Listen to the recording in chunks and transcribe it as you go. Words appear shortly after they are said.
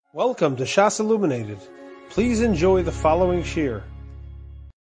Welcome to Shas Illuminated. Please enjoy the following shir.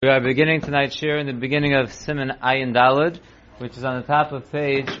 We are beginning tonight's shir in the beginning of siman Ayin Daled, which is on the top of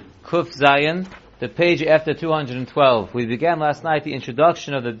page Kuf Zayin, the page after 212. We began last night the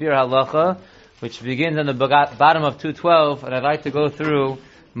introduction of the Bir Halacha, which begins on the bottom of 212, and I'd like to go through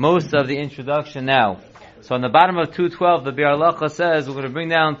most of the introduction now. So on the bottom of 212, the Bir Halacha says we're going to bring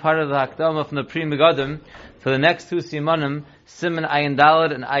down part of the Hakdama from the Pri Megadim for the next two simanim, siman Ayin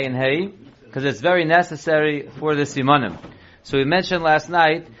Daled and Ayin Hey, because it's very necessary for the simanim. So we mentioned last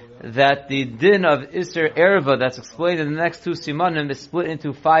night that the din of Isser Erva that's explained in the next two simanim is split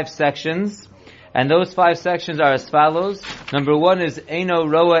into 5 sections, and those 5 sections are as follows. Number 1 is Eino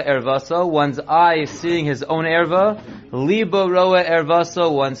Roa Ervaso, one's eye seeing his own erva. Libo Roa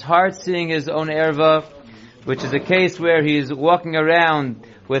Ervaso, one's heart seeing his own erva, which is a case where he's walking around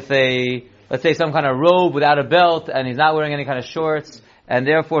with a, let's say, some kind of robe without a belt, and he's not wearing any kind of shorts, and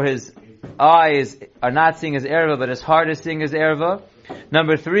therefore his eyes are not seeing his erva, but his heart is seeing his erva.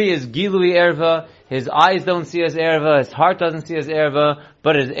 Number 3 is Gilui erva. His eyes don't see his erva, his heart doesn't see his erva,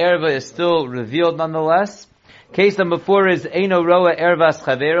 but his erva is still revealed nonetheless. Case number 4 is Eino Roa ervas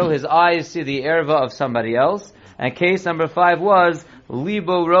chavero. His eyes see the erva of somebody else. And case number 5 was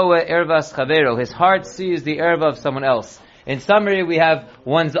Libo Roa ervas chavero. His heart sees the erva of someone else. In summary, we have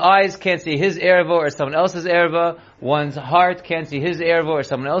one's eyes can't see his erva or someone else's erva, one's heart can't see his erva or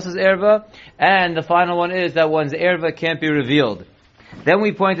someone else's erva, and the final one is that one's erva can't be revealed. Then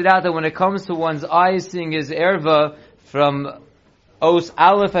we pointed out that when it comes to one's eyes seeing his erva, from Os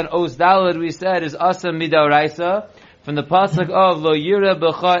Alef and Os Daled, we said is Asam Midauraisa, from the pasuk of Lo Yira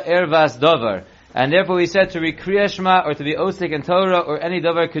B'cha Ervas Dover. And therefore we said to read Krias Shema or to be Osik in Torah or any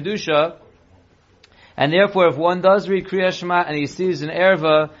Dover Kedusha. And therefore, if one does read Krias Shema and he sees an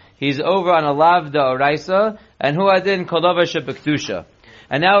erva, he's over on a lav da'oraisa, and hu adin kol davar shebekdusha.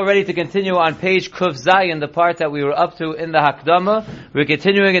 And now we're ready to continue on page Kuf Zayin, the part that we were up to in the Hakdama. We're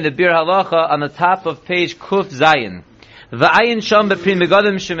continuing in the Bir Halacha on the top of page Kuf Zayin. V'ayin sham b'Pri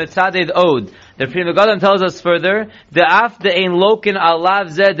Megadim shemetzaded od. The Pri Megadim tells us further, de'af de'ein lokin al lav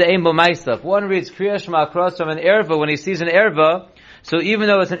zeh de'ein b'maisa. If one reads Krias Shema across from an erva, when he sees an erva, so even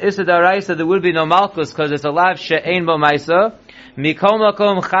though it's an Issa Daraisa, there will be no Malkus, because it's a lav she'ein bo maisa. Mikol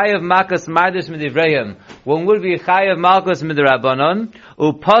makom chayav makas mardus midivrehim. One would be chayav malkus midrabanon.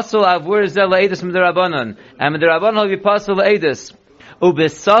 Upasul avur zel le'edus midrabanon. And midrabanon will be pasul le'edus.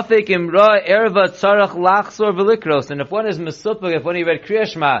 Ubesafik imra erva tzarach lachsor v'likros. And if one is mesupik, if when he read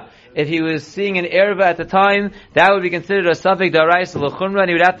Krias Shema, if he was seeing an erva at the time, that would be considered a safik daraisa l'chumra, and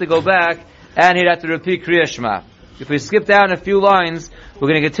he would have to go back, and he'd have to repeat Krias Shema. If we skip down a few lines, we're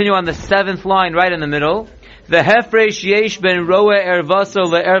going to continue on the 7th line right in the middle. The hefresh yesh ben roa ervaso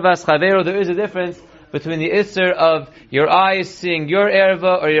le'ervas chavero. There is a difference between the isser of your eyes seeing your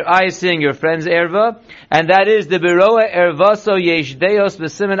erva or your eyes seeing your friend's erva, and that is the beroa ervaso yesh deos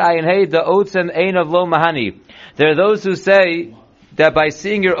b'siman ayin hey the otzem ein of lo mahani. There are those who say that by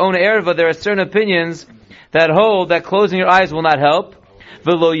seeing your own erva, there are certain opinions that hold that closing your eyes will not help.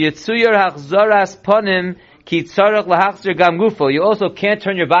 V'lo yitzuyar hachzaras panim. You also can't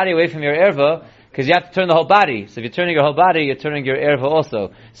turn your body away from your erva, because you have to turn the whole body. So if you're turning your whole body, you're turning your erva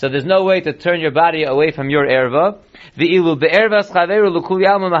also. So there's no way to turn your body away from your erva.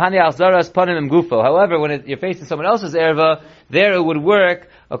 However, when you're facing someone else's erva, there it would work,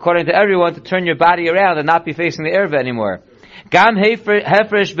 according to everyone, to turn your body around and not be facing the erva anymore. Gam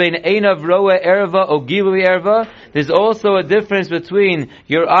hefresh bein einav roa erva o gilui erva. There's also a difference between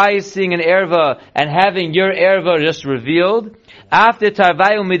your eyes seeing an erva and having your erva just revealed. After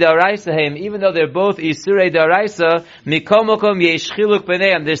tarvayu midaraisa, even though they're both isurei daraisa, mikomokom yesh chiluk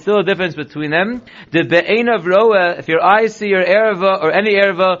b'neihem. There's still a difference between them. The be'einav roa, if your eyes see your erva or any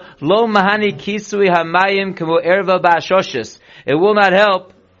erva, lo mahani kisui hamayim kamo erva ba'ashoshis. It will not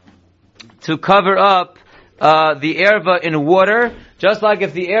help to cover up the erva in water, just like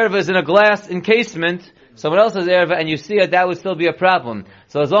if the erva is in a glass encasement, someone else's erva, and you see it, that would still be a problem.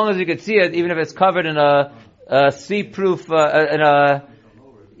 So as long as you could see it, even if it's covered in a sea-proof, where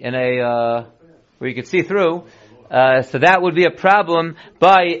you could see through, so that would be a problem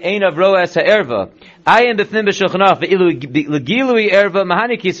by Einav Roas HaErva.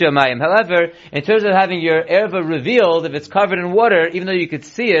 However, in terms of having your erva revealed, if it's covered in water, even though you could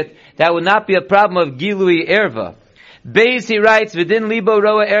see it, that would not be a problem of Gilui erva. Beis, he writes, "V'din libo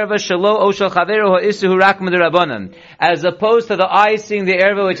roa erva shalo oshel chaveru ha'isuhu rak midrabanan." As opposed to the eye seeing the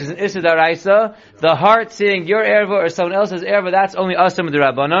erva, which is an issa daraisa, the heart seeing your erva or someone else's erva, that's only asa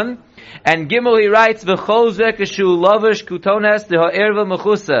midrabanan. And Gimel, he writes, V'chol zeh kashu lavish kutones deha erva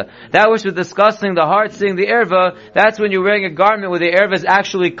mechusa. That which was discussing the heart seeing the erva, that's when you're wearing a garment where the erva is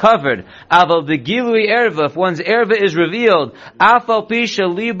actually covered. Aval begilui erva, if one's erva is revealed, afal pisha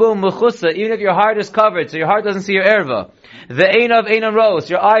libo mechusa, even if your heart is covered, so your heart doesn't see your erva. The Einav Rose,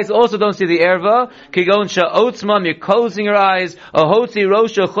 your eyes also don't see the erva. Kigon sha'otzmam, you're closing your eyes. Ohotzi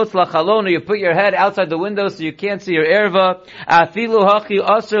rosha chutz lachalona, you put your head outside the window so you can't see your erva. Afilu hachi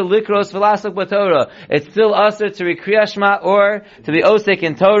aser likros v'lasok b'Torah. It's still aser to read Krias Shema or to be osek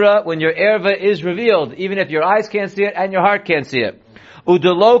in Torah when your erva is revealed, even if your eyes can't see it and your heart can't see it.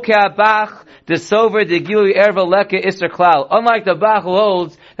 Udelo ke'abach, the sover the gilui erva leke iser klal. Unlike the Bach who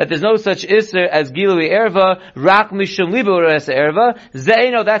holds that there's no such iser as gilui erva, rak mishum libo res erva,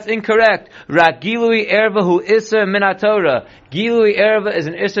 zeino, that's incorrect. Rak gilui erva hu iser minatora. Gilui erva is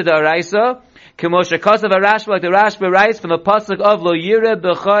an iser da'araisa. K'moshe kasav Rashba, like the Rashba writes from the pasuk of lo yire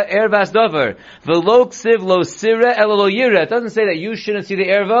b'cha ervas dover, v'lo ksiv lo sire elo lo yire. It doesn't say that you shouldn't see the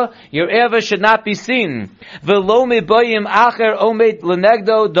erva. Your erva should not be seen. V'lo mibayim acher omed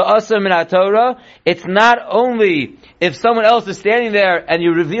lenegdo da'asar min haTorah. It's not only if someone else is standing there and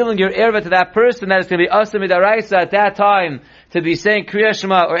you're revealing your erva to that person that it's going to be asar midaraisa at that time to be saying Krias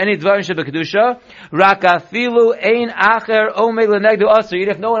Shema or any dvarim shebekadusha. Rak afilu ein acher omed lenegdo asar.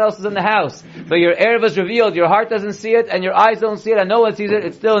 Even if no one else is in the house, but your erva is revealed, your heart doesn't see it, and your eyes don't see it, and no one sees it,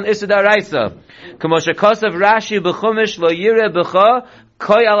 it's still an Issa D'Oraisa. K'moshe kosav Rashi b'chumish lo yireh b'cha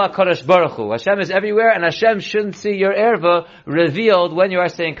koy ala kodesh baruch hu. Hashem is everywhere, and Hashem shouldn't see your erva revealed when you are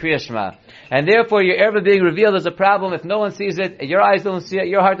saying Krias Shema. And therefore, your erva being revealed is a problem if no one sees it, your eyes don't see it,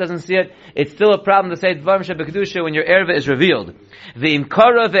 your heart doesn't see it. It's still a problem to say dvarim shebekadusha when your erva is revealed.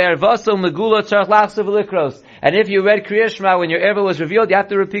 V'imkara ve'ervaso megula tzarich lachsav v'likros. And if you read Krias Shema when your erva was revealed, you have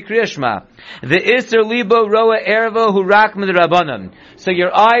to repeat Krias Shema. The iser libo roa erva hu rak midrabanan. So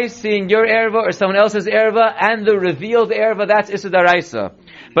your eyes seeing your erva or someone else's erva and the revealed erva, that's iser daraisa.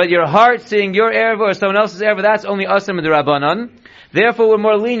 But your heart seeing your erva or someone else's erva, that's only asar midrabanan. Therefore, we're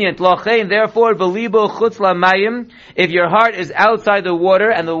more lenient. Lochein, therefore, belibo chutz lamayim. If your heart is outside the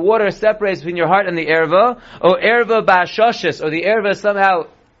water and the water separates between your heart and the erva, or erva ba'ashoshes, or the erva is somehow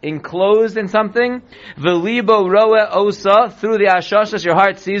enclosed in something, v'libo roa osa, through the ashoshes your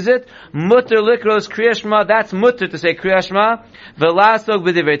heart sees it, mutter likros Krias Shema, that's mutter to say Krias Shema, v'lasog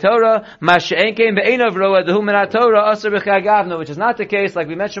b'divrei Torah, ma she'en kein be'einav roa dehu min haTorah aser b'chagavno, which is not the case, like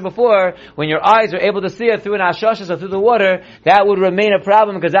we mentioned before, when your eyes are able to see it through an ashoshes or through the water, that would remain a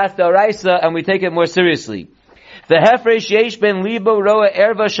problem because that's the oraisa and we take it more seriously. The hefresh yesh ben libo roa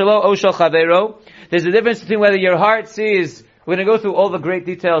erva shelo oshel chavero, there's a difference between whether your heart sees. We're going to go through all the great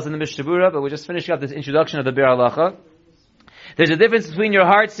details in the Mishnah Berurah, but we're just finishing up this introduction of the Bir Halacha. There's a difference between your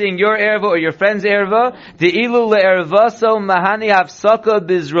heart seeing your erva or your friend's erva. De'ilu le'ervaso mahani hafsaka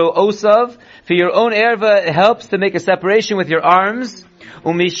bizro osav. For your own erva, it helps to make a separation with your arms.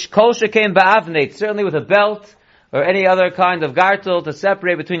 Umish kol shekein ba'avneit, certainly with a belt or any other kind of gartel to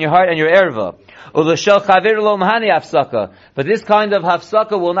separate between your heart and your erva. But this kind of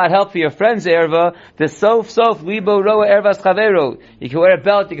hafsaka will not help for your friend's erva. The sof libo roa ervas chavero. You can wear a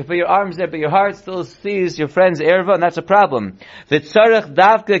belt, you can put your arms there, but your heart still sees your friend's erva, and that's a problem. V'tzarech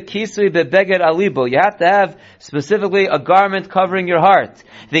davka kisui bebeged alibo. You have to have specifically a garment covering your heart.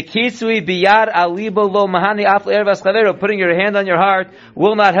 The kisui biyad alibo lo mahani af ervas chavero. Putting your hand on your heart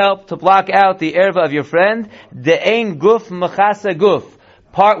will not help to block out the erva of your friend. De'ein guf mechasa guf.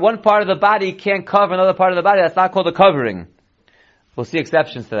 One part of the body can't cover another part of the body. That's not called a covering. We'll see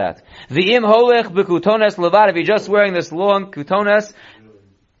exceptions to that. V'im holech b'kutones levad. If you're just wearing this long kutones,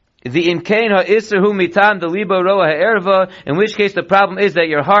 v'im kein ha'isr hu mitam the libo roa ha'erva. In which case the problem is that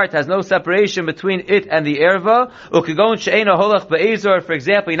your heart has no separation between it and the erva. Ukigon she'ein holech ba'ezor. For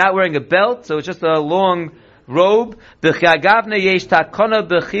example, you're not wearing a belt, so it's just a long robe. In that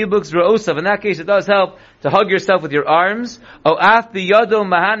case, it does help to hug yourself with your arms. Or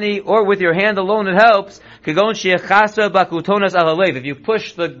with your hand alone, it helps. If you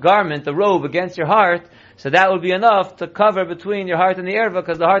push the garment, the robe, against your heart, so that would be enough to cover between your heart and the erva,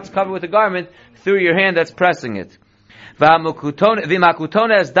 because the heart's covered with the garment through your hand that's pressing it. If the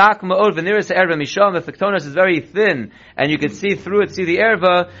ketones is very thin and you can see through it, see the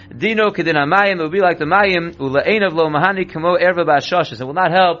erva, dino kedin hamayim, it will be like the mayim, ula'einav lo mahani kamo erva ba'ashoshes. It will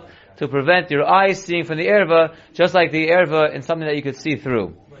not help to prevent your eyes seeing from the erva, just like the erva in something that you could see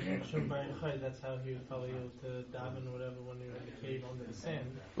through. That's how he was probably able to daven or whatever when they were in the cave under the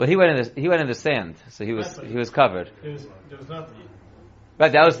sand. Well, he went in the sand, so he was covered. There was nothing.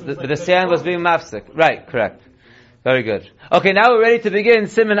 Right, that was the sand was being mafsik. Right, correct. Very good. Okay, now we're ready to begin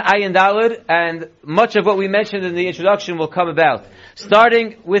siman ayin daled, and much of what we mentioned in the introduction will come about.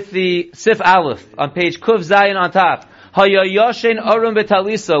 Starting with the sif Alef on page Kuf Zayin on top. Haya yoshen arum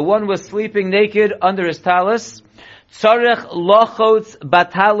betalisa. One was sleeping naked under his talis. Tzarech lochotz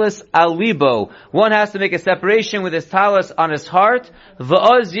batalis alibo. One has to make a separation with his talis on his heart.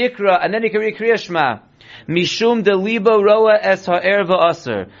 V'oz yikra, and then he can read Krias Shema. Mishum de libo roa es ha'erva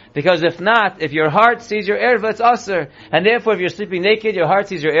aser. Because if not, if your heart sees your erva, it's aser. And therefore, if you're sleeping naked, your heart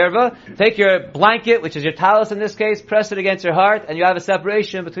sees your erva. Take your blanket, which is your talis in this case, press it against your heart, and you have a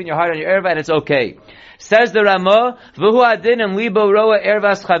separation between your heart and your erva, and it's okay. Says the Ramah, V'hu adin and libo roa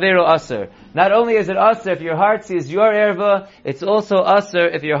ervas chavero aser. Not only is it aser if your heart sees your erva, it's also aser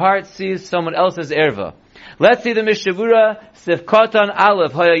if your heart sees someone else's erva. Let's see the Mishavura, Sifkatan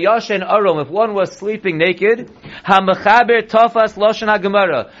Alef, Haya Yashen Arom, if one was sleeping naked, HaMechaber Tofas Loshen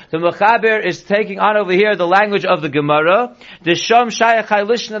HaGemara. The Mechaber is taking on over here the language of the Gemara. The Shom Shayach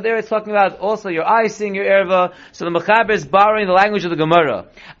HaLishna, there it's talking about also your eyes seeing your erva. So the Mechaber is borrowing the language of the Gemara.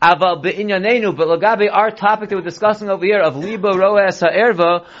 Aval Be'inyanenu, but Lagabe, our topic that we're discussing over here of Libo Roa Es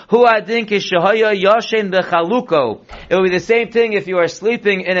HaErva, Hu Adin Kishahaya Yashen Bechaluko. It will be the same thing if you are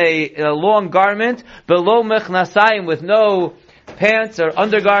sleeping in a long garment, below Mechnasayim, with no pants or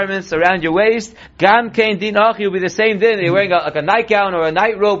undergarments around your waist. Gam kein din achi will be the same din. You're wearing like a nightgown or a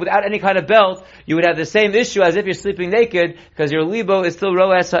night robe without any kind of belt. You would have the same issue as if you're sleeping naked, because your libo is still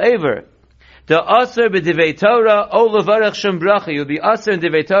roas ha'ever. The aser b'divei Torah o levarach shem bracha. You'll be aser in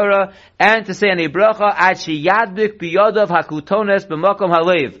divei Torah and to say any bracha ad sheyadbik biyadav hakutones b'makom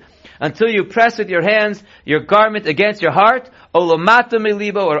halev. Until you press with your hands your garment against your heart, olamata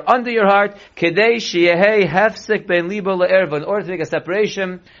milibo, or under your heart, kedei sheyehei hefsek ben libo le'erva, in order to make a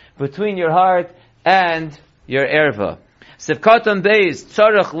separation between your heart and your erva. Sivkatan beis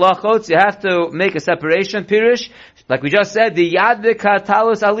tzarech lachotz, you have to make a separation. Pirish, like we just said, the yadbik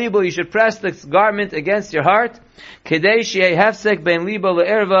hatalos alibo, you should press this garment against your heart. Kedei sheyehei hefsek ben libo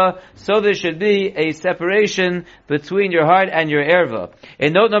le'erva, so there should be a separation between your heart and your erva.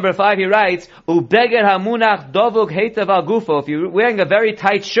 In note number 5, he writes, Ubeged hamunach dovuk heitav al gufo. If you're wearing a very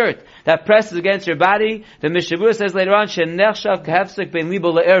tight shirt that presses against your body, the Mishavur says later on, Shenechshav kehefsek ben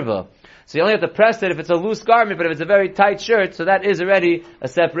libo le'erva. So you only have to press it if it's a loose garment, but if it's a very tight shirt, so that is already a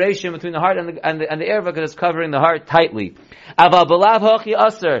separation between the heart and the erva, because it's covering the heart tightly. Aval belav hochi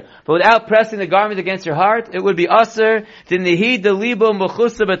aser, but without pressing the garment against your heart, it would be aser. Dinihid de libo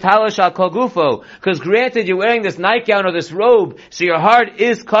mechusa betalash al kol gufo. Because granted, you're wearing this nightgown or this robe, so your heart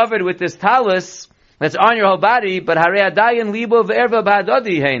is covered with this talis that's on your whole body, but harei adayin libo ve'erva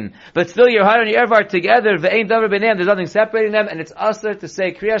ba'adodi hein. But still your heart and your erva are together, ve'ein davar b'neim, there's nothing separating them, and it's aser to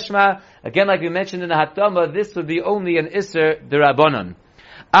say Krias Shema. Again, like we mentioned in the Hatama, this would be only an iser derabanan.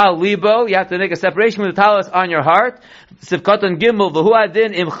 Al libo, you have to make a separation with the talis on your heart. Sivkatan gimel, v'hu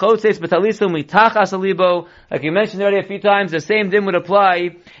adin im chotzeis betaliso mitachas alibo. Like you mentioned already a few times, the same din would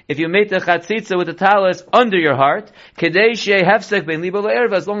apply if you make the chatzitza with the talis under your heart. Kedei shei hefsek ben libo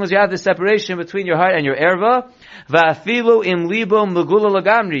le'erva, as long as you have the separation between your heart and your erva. Va'afilu im libo megula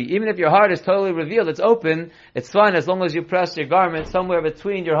lagamri. Even if your heart is totally revealed, it's open, it's fine as long as you press your garment somewhere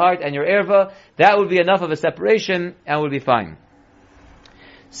between your heart and your erva. That would be enough of a separation and would be fine.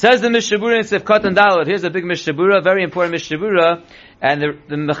 Says the Mishabura in Sifkat and Dalad. Here's a big Mishabura, very important Mishabura. And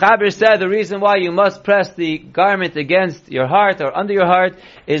the Mechaber said the reason why you must press the garment against your heart or under your heart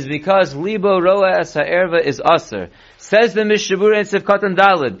is because libo roa es ha'erva is aser. Says the Mishabura in Sifkat and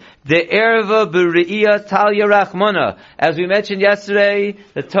Dalad, the erva b're'iyah talya rachmona. As we mentioned yesterday,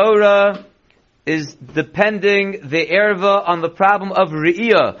 the Torah is depending the erva on the problem of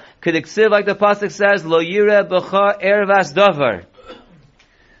re'iyah. K'diksiv, like the pasuk says, lo yireh b'cha ervas davar.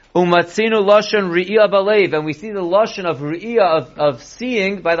 Umatzinu lashon re'iyah balev, and we see the lashon of re'iyah of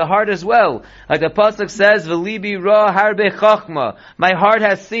seeing by the heart as well. Like the pasuk says, "V'libi ra harbe chachma." My heart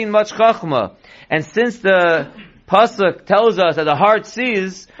has seen much chachma, and since the pasuk tells us that the heart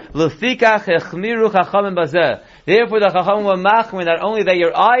sees, l'fikach echmiru chachamim bazeh. Therefore, the chachamim were machmir not only that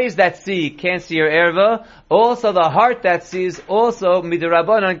your eyes that see can't see your erva, also the heart that sees also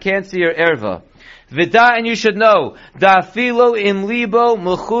midirabanan can't see your erva. Vida, and you should know, da'afilo im libo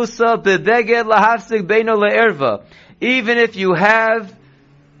mechusa bedeged lahafsik beino le'erva. Even if you have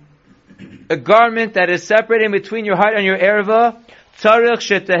a garment that is separating between your heart and your erva, tzarich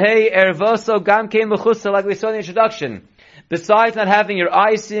shetehei ervoso gam kein mechusa, like we saw in the introduction. besides not having your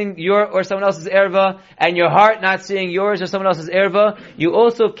eyes seeing your or someone else's erva, and your heart not seeing yours or someone else's erva, you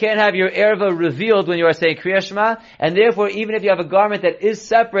also can't have your erva revealed when you are saying Krias Shema, and therefore even if you have a garment that is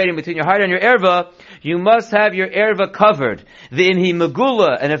separating between your heart and your erva, you must have your erva covered. V'imhi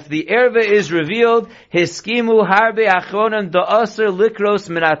megula, and if the erva is revealed, hiskimu harbe achronim da'aser likros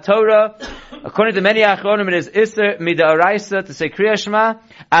min Torah. According to many achronim, it is iser midaraisa to say Krias Shema.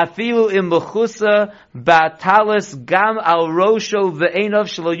 Afilu im mechusa batalis gam al rosho ve'enov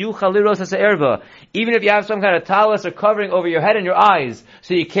shelo yuchal liros as erva. Even if you have some kind of talis or covering over your head and your eyes,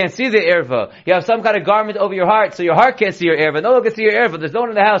 so you can't see the erva. You have some kind of garment over your heart, so your heart can't see your erva. No one can see your erva. There's no one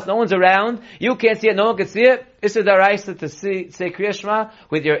in the house. No one's around. You can't see it. No one can see it. It's a daraisa to say Krias Shema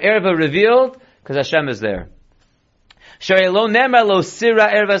with your erva revealed, because Hashem is there. It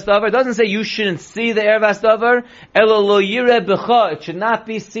doesn't say you shouldn't see the ervas davar. It should not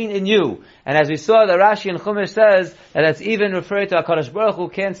be seen in you. And as we saw, the Rashi in Chumash says that that's even referred to HaKadosh Baruch Hu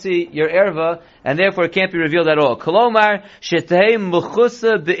can't see your erva, and therefore it can't be revealed at all. Kolomar shetei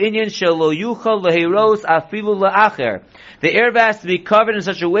mechusa be'inyan shelo yuchal lehiros afilu la'acher. The erva has to be covered in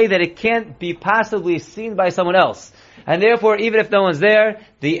such a way that it can't be possibly seen by someone else, and therefore even if no one's there,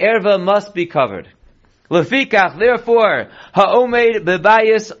 the erva must be covered. Lefikach, therefore, ha'omed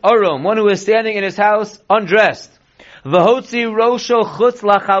bebayis orom, one who is standing in his house undressed. V'hotzi rosho chutz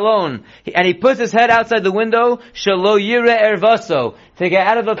lachalon, and he puts his head outside the window, shelo yire ervaso, to get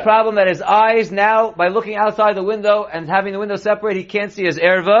out of the problem that his eyes now, by looking outside the window and having the window separate, he can't see his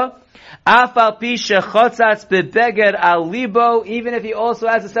erva. Afal pi shechotzatz bebeged al libo, even if he also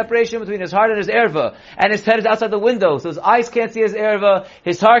has a separation between his heart and his erva, and his head is outside the window, so his eyes can't see his erva,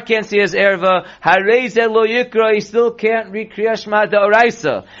 his heart can't see his erva, harei lo yikra, he still can't read Krias Shema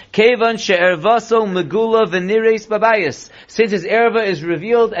da'oraisa, kevan she'ervaso megula v'nireis babayis, since his erva is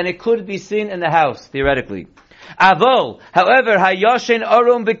revealed and it could be seen in the house, theoretically. Avol, however, hayashin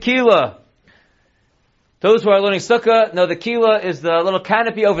arum bekila, those who are learning sukkah know the kila is the little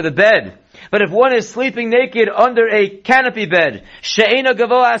canopy over the bed. But if one is sleeping naked under a canopy bed, she'ena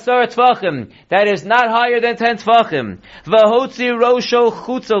gavo asar tvachim, that is not higher than 10 tvachim, v'hotzi rosho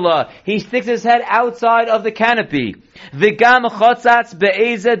chutzala, he sticks his head outside of the canopy, v'gam chotzatz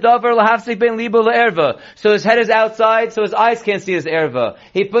be'eze davar lahafsik ben libo le'erva, so his head is outside, so his eyes can't see his erva.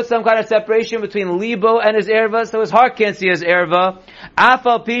 He puts some kind of separation between libo and his erva, so his heart can't see his erva.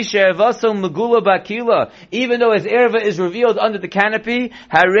 Afal pi she'ervaso megula bakila, even though his erva is revealed under the canopy,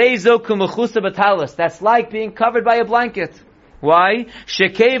 harezo kumachusa batalis, that's like being covered by a blanket. Why?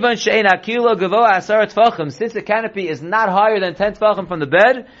 Shekevan she'en akila gavo asar tvachim, since the canopy is not higher than 10 tvachim from the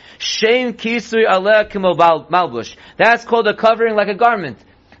bed, shein kisui aleh kimo malbush, that's called a covering like a garment.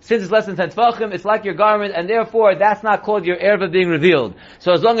 Since it's less than 10 tvachim, it's like your garment, and therefore that's not called your erva being revealed.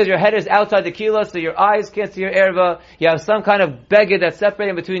 So as long as your head is outside the kila, so your eyes can't see your erva, you have some kind of beged that's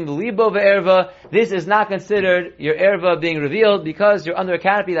separating between the libo and erva, this is not considered your erva being revealed because you're under a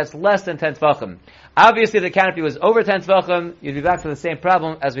canopy that's less than 10 tvachim. Obviously, if the canopy was over 10 tvachim, you'd be back to the same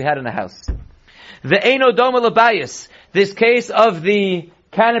problem as we had in the house. Ve'eno doma labayis, this case of the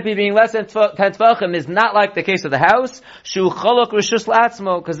canopy being less than 10 tvachim is not like the case of the house. Shu cholok rishus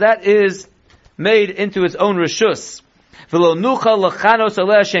la'atzmo, because that is made into its own rishus. V'lo nucha l'chanos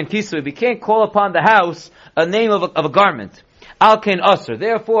aleh shem kisui, we can't call upon the house a name of a garment. Al ken usr,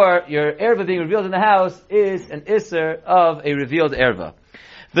 therefore your erva being revealed in the house is an isser of a revealed erva.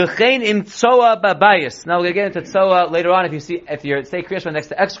 V'chein im tzoa babayis. Now we're going to get into tzoa later on. If you say Krias Shema next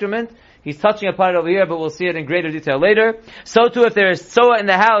to excrement, he's touching upon it over here, but we'll see it in greater detail later. So too, if there is tzoa in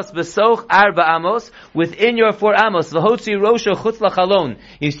the house, b'soch arba amos, within your 4 amos, v'hotzi rosho chutz lachalon,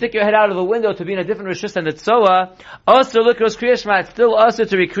 you stick your head out of a window to be in a different rishus than the tzoa, also likros Krias Shema, it's still also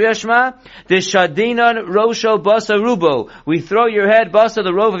to read Krias Shema, the shadinan rosho basa rubo, we throw your head basa,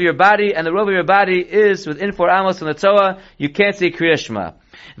 the robe of your body, and the robe of your body is within 4 amos from the tzoa, you can't say Krias Shema.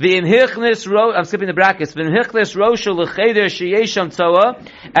 I'm skipping the brackets. And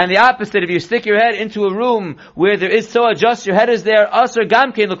the opposite, if you stick your head into a room where there is tzoa, just your head is there, asr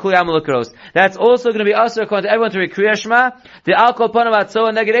gamkein l'kuyam l'kros. That's also going to be asr according to everyone to read Krias Shema. The alkol panav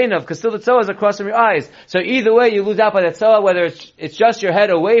tzoa neged einav, because still the tzoa is across from your eyes. So either way, you lose out by the tzoa, whether it's just your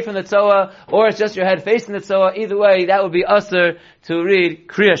head away from the tzoa, or it's just your head facing the tzoa. Either way, that would be asr to read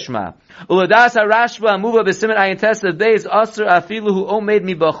Krias Shema. Uladas harashba muva b'siman ayin tesed beis asr afilu hu omed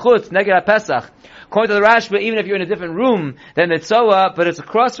mi b'chutz neged haPesach. According to the Rashba, even if you're in a different room than the tzoa, but it's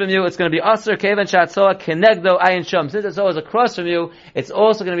across from you, it's going to be asr kevan shat tzoa kenegdo ayin sham. Since the tzoa is across from you, it's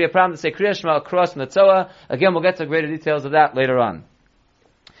also going to be a problem to say Krias Shema across from the tzoa. Again, we'll get to greater details of that later on.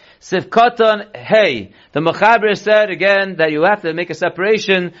 Sivkatan hey. The Mechaber said again that you have to make a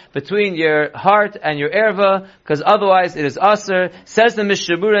separation between your heart and your erva, because otherwise it is aser. Says the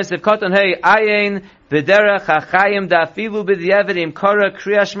Mishabura in Sivkatan hey, ayin b'derech hachayim da'afilu b'di'evedim kara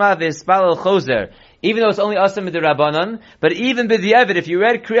Krias Shema v'hispalel choser. Even though it's only aser midrabanan, but even b'di'evid, if you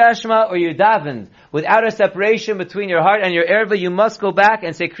read Krias Shema or you davened without a separation between your heart and your erva, you must go back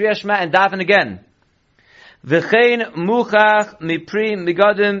and say Krias Shema and daven again. V'chein muchach mipri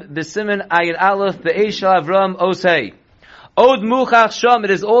migadim b'siman ayin Alef be'esh Avram osei. Od muchach sham,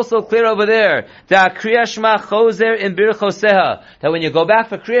 it is also clear over there that Krias Shema choser in birchoseha, that when you go back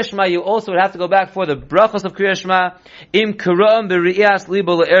for Krias Shema, you also would have to go back for the brachos of Krias Shema. Im karam b'ri'as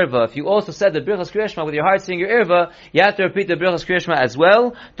libo le'erva. If you also said the brachos Krias Shema with your heart seeing your erva, you have to repeat the brachos Krias Shema as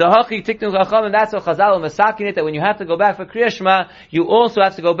well. The haki tiknu chacham, and that's what Chazal are masakin it, that when you have to go back for Krias Shema, you also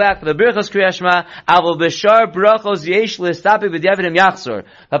have to go back for the brachos Krias Shema. Avol b'shar brachos yesh l'estapi b'di'evidim yachzor.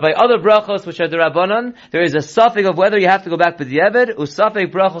 But by other brachos which are the Rabbanon, there is a suffix of whether you have to go back b'di'evid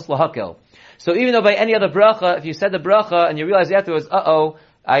usafek brachos lahakel. So even though by any other bracha, if you said the bracha and you realize afterwards,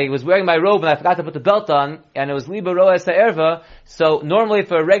 I was wearing my robe and I forgot to put the belt on, and it was liba roa sa'erva, so normally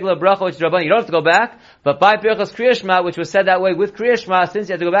for a regular bracha which is Rabban, you don't have to go back, but by Birchas Krias Shema, which was said that way with Krias Shema, since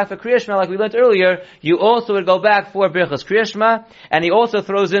you had to go back for Krias Shema, like we learned earlier, you also would go back for Birchas Krias Shema, and he also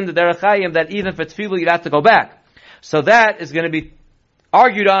throws in the Derech Hayim that even for Tefillah you'd have to go back. So that is going to be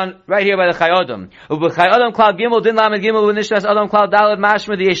argued on right here by the Chayodam. Ubechayodam klal gimel din lamed gimel v'nishras adam klal dalad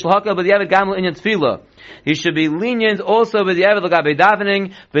mashma the yesh l'hakel b'diavad gamel inyan tefillah. He should be lenient also b'diavad l'gabei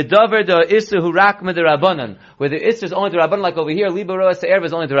davening b'dover da isu hu rak m'derabanan. Where the isu is only the Rabbanan, like over here, liba roa se'erva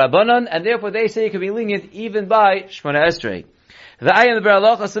is only the Rabbanan, and therefore they say you can be lenient even by Shmona Esrei. The ayam the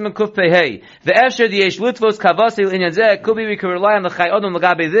beralocha siman kuf pehei. The efsher the yesh lutvos kavasil inyan zeh. Could be we could rely on the chayodam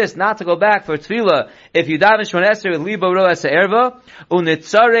l'gabei this, not to go back for tefillah if you daven Shmona Esrei with liba roa se'erva.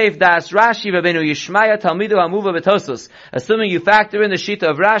 Unitzarev das Rashi Rabbeinu Yishmaya Talmidu Hamuva B'Tosos. Assuming you factor in the shita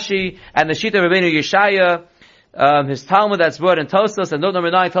of Rashi and the shita of Rabbeinu Yeshaya, his Talmud that's brought in Tosos, and note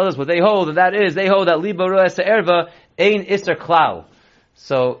number 9 tells us what they hold, and that is, they hold that liba roa se'erva ein iser klal.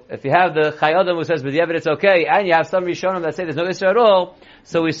 So, if you have the Chayodam who says, b'diavad it's okay, and you have some Rishonim that say there's no iser at all,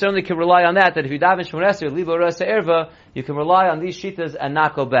 so we certainly can rely on that if you daven Shmona Esrei, liba roa se'erva, you can rely on these shitas and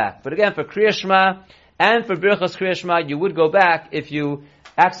not go back. But again, for Krias Shema, and for Birchos Krias Shema, you would go back if you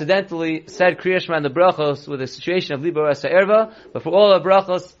accidentally said Krias Shema and the Brachos with a situation of Liba Rasa Erva, but for all the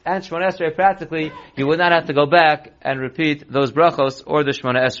Brachos and Shemona Esrei practically, you would not have to go back and repeat those Brachos or the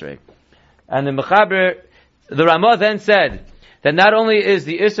Shemona Esrei. And the Mechaber, the Ramah then said, that not only is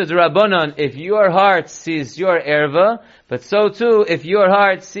the Issa D'Rabbanan if your heart sees your erva, but so too if your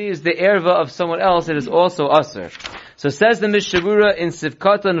heart sees the erva of someone else, it is also Asr. So says the Mishabura in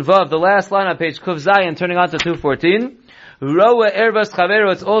Sivkatan Vav, the last line on page Kuf Zayin, turning on to 214. Roa ervas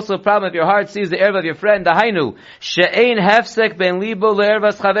chavero, it's also a problem if your heart sees the erva of your friend. Dahainu, she'ein hefsek ben libo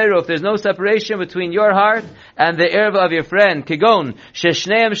le'ervas chavero, if there's no separation between your heart and the erva of your friend. Kigon,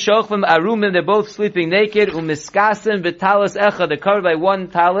 she'shneim shochvim arumim, they're both sleeping naked, umiskasim b'talis echa, they're covered by one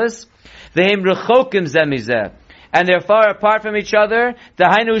talis. Ve'im rechokim zemizeh, and they're far apart from each other.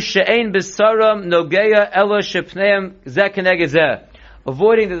 Dahainu she'ein b'saram nogeya elo shepneim zeh keneged zeh.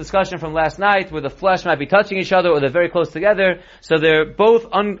 Avoiding the discussion from last night where the flesh might be touching each other or they're very close together, so they're both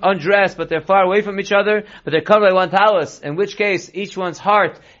undressed but they're far away from each other, but they're covered by one talus, in which case each one's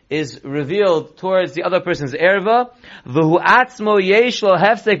heart is revealed towards the other person's erva. V'hu atzmo yesh lo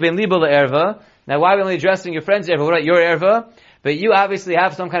hefsek ben libo le'erva. Now why are we only addressing your friend's erva? What about your erva? But you obviously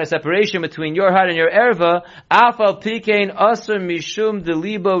have some kind of separation between your heart and your erva. Afal pikein asr mishum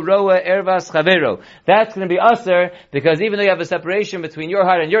delibo roa ervas chavero. That's going to be asr because even though you have a separation between your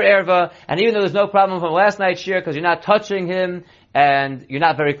heart and your erva, and even though there's no problem from last night's shir because you're not touching him and you're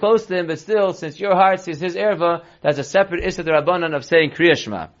not very close to him, but still, since your heart sees his erva, that's a separate issa d'Rabbanan of saying Krias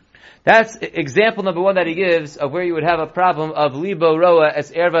Shema. That's example number 1 that he gives of where you would have a problem of libo roa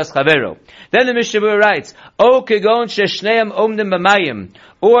as ervas chavero. Then the Mishabur writes, O kegon sheshneim omdim b'mayim,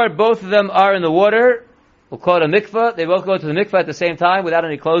 or both of them are in the water. We'll call it a mikvah. They both go to the mikvah at the same time without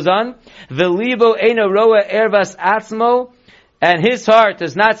any clothes on. V'libo eino roa ervas atzmo, and his heart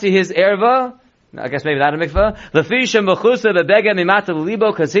does not see his erva. I guess maybe not a mikvah. L'fisha mechusa b'bega mimata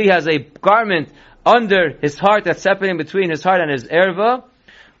libo, because he has a garment under his heart that's separating between his heart and his erva.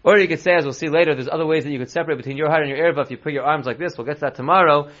 Or you could say, as we'll see later, there's other ways that you could separate between your heart and your erva if you put your arms like this. We'll get to that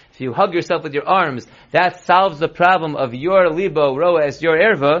tomorrow. If you hug yourself with your arms, that solves the problem of your libo roa as your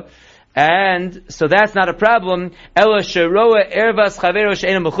erva. And so that's not a problem. Ela sheroa ervas chavero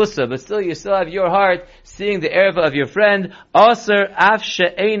she'ena mechusa. But still, you still have your heart seeing the erva of your friend. Aser af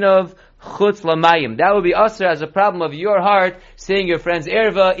she'enov chutz lamayim. That would be usher as a problem of your heart seeing your friend's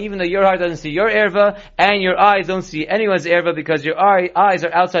erva, even though your heart doesn't see your erva, and your eyes don't see anyone's erva because your eyes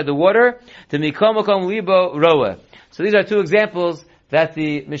are outside the water. The mikomokom libo roa. So these are two examples that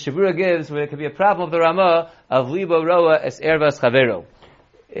the Mishabura gives where it could be a problem of the Ramah of libo roa es ervas chavero.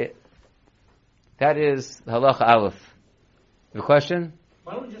 That is halacha Alef. You have a question?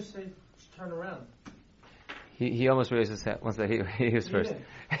 Why don't we just say turn around? He almost raised his hand once that he was first.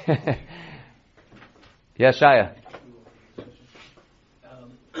 Yeah, Shaya.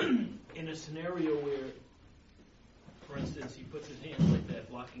 In a scenario where, for instance, he puts his hand like that,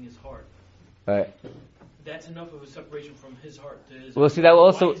 blocking his heart, Right. that's enough of a separation from his heart to his. Well, see, that will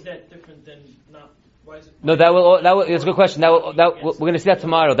also. Why is that different than not? Why is it? No, that will. It's a good question. We're going to see that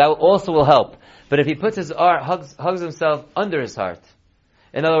tomorrow. That also will help. But if he puts his arm, hugs himself under his heart.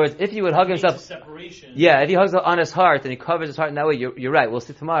 In other words, if he would hug himself, separation. Yeah, if he hugs on his heart and he covers his heart in that way, you're right. We'll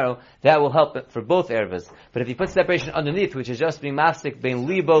see tomorrow. That will help for both ervas. But if he puts separation underneath, which is just being mafsik bein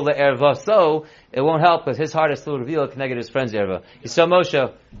libo le'erva, so it won't help because his heart is still revealed connected to his friend's erva. So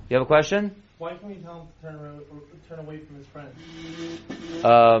Moshe, you have a question? Why can we tell him to turn around or turn away from his friend?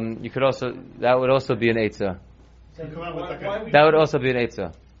 You could also. That would also be an eitzah. That would also be an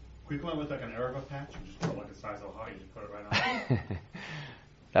eitzah. We come out with like an erva patch and just put like a size of high and just put it right on.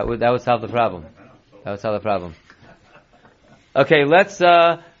 That would solve the problem. That would solve the problem. Okay, let's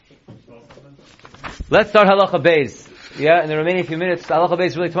start halacha beis. Yeah, in the remaining few minutes, halacha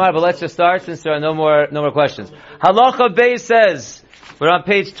beis really tomorrow, but let's just start since there are no more questions. Halacha beis says, we're on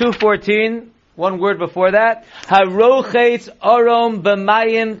page 214, one word before that. Harochetz arom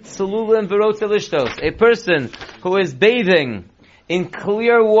b'mayim tzelulim v'rotze lishtos. A person who is bathing in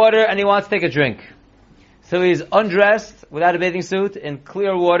clear water and he wants to take a drink. So he's undressed without a bathing suit in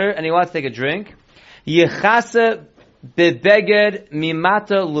clear water and he wants to take a drink. Yechase bebeged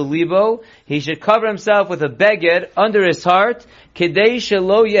mimata lulibo. He should cover himself with a beged under his heart. Kedei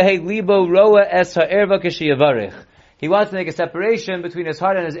shelo yehe libo roa es ha'erva kishiyavarich. He wants to make a separation between his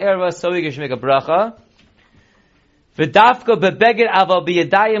heart and his erva so he can make a bracha. V'dafka bebeged aval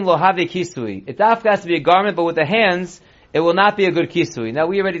biyadayim lo have kisui. It dafka has to be a garment, but with the hands it will not be a good kisui. Now,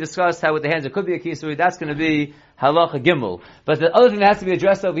 we already discussed how with the hands it could be a kisui. That's going to be halacha gimel. But the other thing that has to be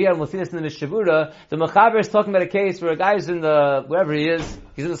addressed over here, and we'll see this in the Mishavura, the Mechaber is talking about a case where a guy is in wherever he is,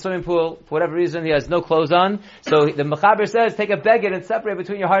 he's in the swimming pool, for whatever reason, he has no clothes on. So the Mechaber says, take a beged and separate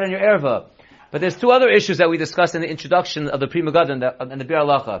between your heart and your erva. But there's two other issues that we discussed in the introduction of the Pri Megadim and the Bir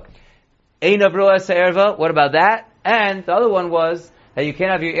Halacha. Ein of roa erva, what about that? And the other one was that you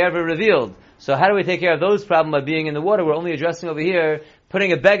can't have your erva revealed. So how do we take care of those problems by being in the water? We're only addressing over here,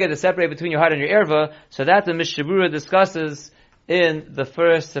 putting a beged to separate between your heart and your erva, so that the Mishabura discusses in the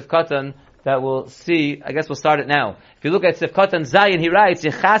first Sifkatan that we'll see. I guess we'll start it now. If you look at Sifkatan Zayin, he writes,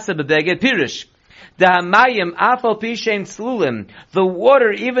 Yechasa bebeged pirish. Dahamayim afal pishem tzlulim. The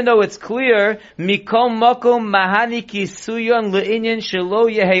water, even though it's clear, mikom makom mahani kisuyon le'inyan shelo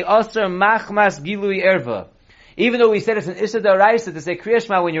yehe asar machmas gilui erva. Even though we said it's an Issa D'Oraisa to say Krias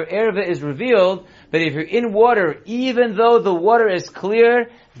Shema when your erva is revealed, but if you're in water, even though the water is clear,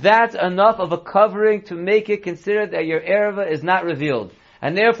 that's enough of a covering to make it considered that your erva is not revealed.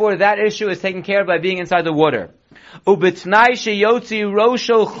 And therefore that issue is taken care of by being inside the water.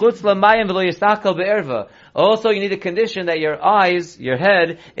 Also you need a condition that your eyes, your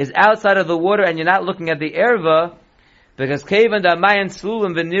head, is outside of the water and you're not looking at the erva, because kevan da mayan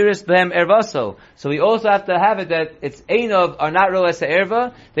slulim v'niris behem ervaso. So we also have to have it that its einov are not roa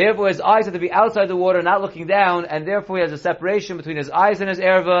erva. Therefore, his eyes have to be outside the water, not looking down, and therefore he has a separation between his eyes and his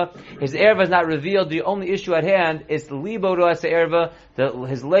erva. His erva is not revealed. The only issue at hand is the libo roa erva.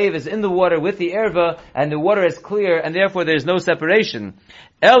 His lave is in the water with the erva, and the water is clear, and therefore there is no separation.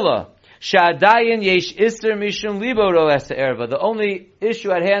 Ella. Sha'adayin yesh ister mishum libo ro'as erva. The only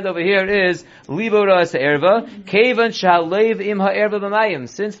issue at hand over here is libo ro'as erva. Kevan sha'alev im ha'erva b'mayim.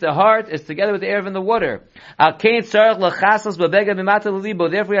 Since the heart is together with the erva in the water. Al-kain tzarech l'chasas b'bega b'mata libo.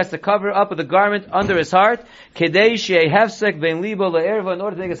 Therefore he has to cover up with a garment under his heart. Kedei she'ehefsek ben libo la'erva. In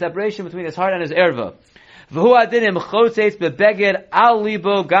order to make a separation between his heart and his erva. Here's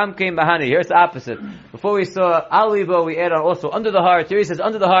the opposite. Before we saw al libo, we add on also under the heart. Here he says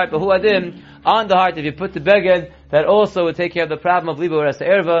under the heart, but on the heart. If you put the beged, that also would take care of the problem of libo rasa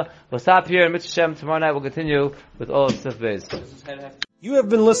erva. We'll stop here in Mitzvah Shem. Tomorrow night we'll continue with all of Sif Beis. You have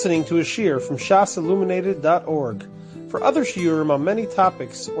been listening to a shiur from shasilluminated.org. For other shiurim on many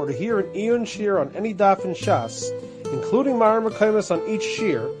topics, or to hear an Iyun shiur on any daf in Shas, including Mara Mekaymas on each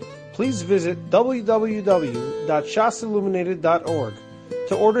shiur, please visit www.shasilluminated.org.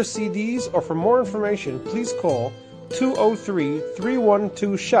 To order CDs or for more information, please call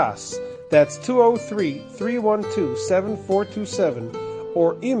 203-312-SHAS. That's 203-312-7427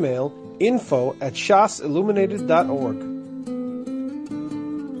 or email info@shasilluminated.org.